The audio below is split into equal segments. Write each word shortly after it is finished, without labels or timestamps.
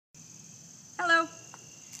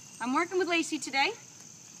I'm working with Lacey today.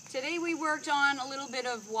 Today we worked on a little bit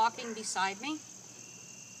of walking beside me.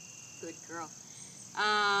 Good girl.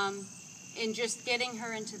 And just getting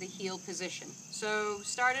her into the heel position. So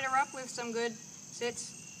started her up with some good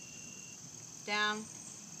sits, down.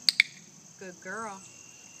 Good girl.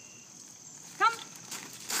 Come.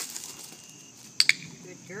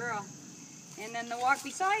 Good girl. And then the walk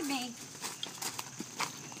beside me,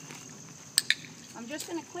 I'm just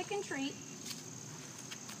going to click and treat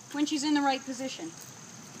when she's in the right position.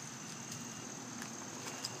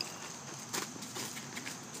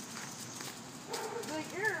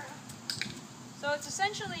 Good girl. So it's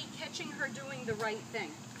essentially catching her doing the right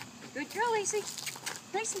thing. Good girl, Lacey.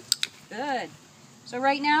 Lacey. Good. So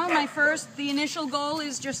right now, the initial goal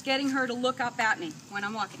is just getting her to look up at me when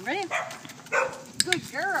I'm walking. Ready?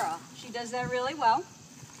 Good girl. She does that really well.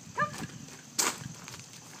 Come.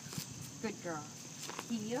 Good girl.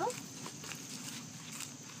 Heel.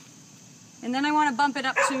 And then I want to bump it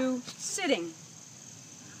up to sitting.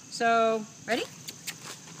 So, ready?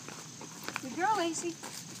 Good girl, Lacey.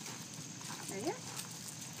 Right here.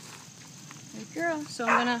 Good girl. So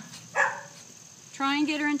I'm going to try and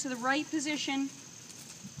get her into the right position.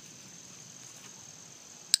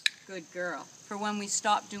 Good girl. For when we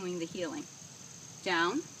stop doing the heeling.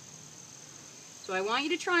 Down. So I want you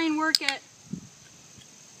to try and work at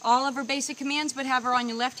all of her basic commands, but have her on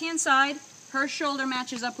your left-hand side. Her shoulder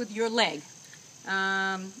matches up with your leg.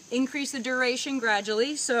 Increase the duration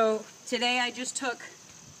gradually. So today I just took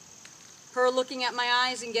her looking at my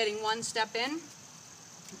eyes and getting one step in.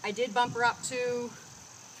 I did bump her up to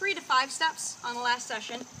 3 to 5 steps on the last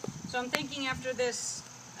session. So I'm thinking after this,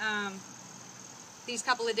 these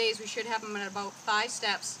couple of days, we should have them at about 5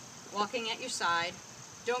 steps, walking at your side.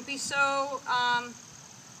 Don't be so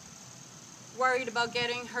worried about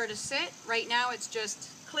getting her to sit. Right now it's just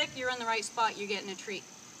click, you're in the right spot, you're getting a treat.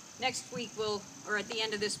 Next week or at the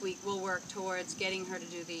end of this week, we'll work towards getting her to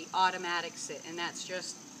do the automatic sit, and that's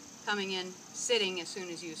just coming in, sitting as soon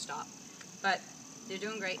as you stop. But they're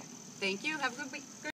doing great. Thank you. Have a good week.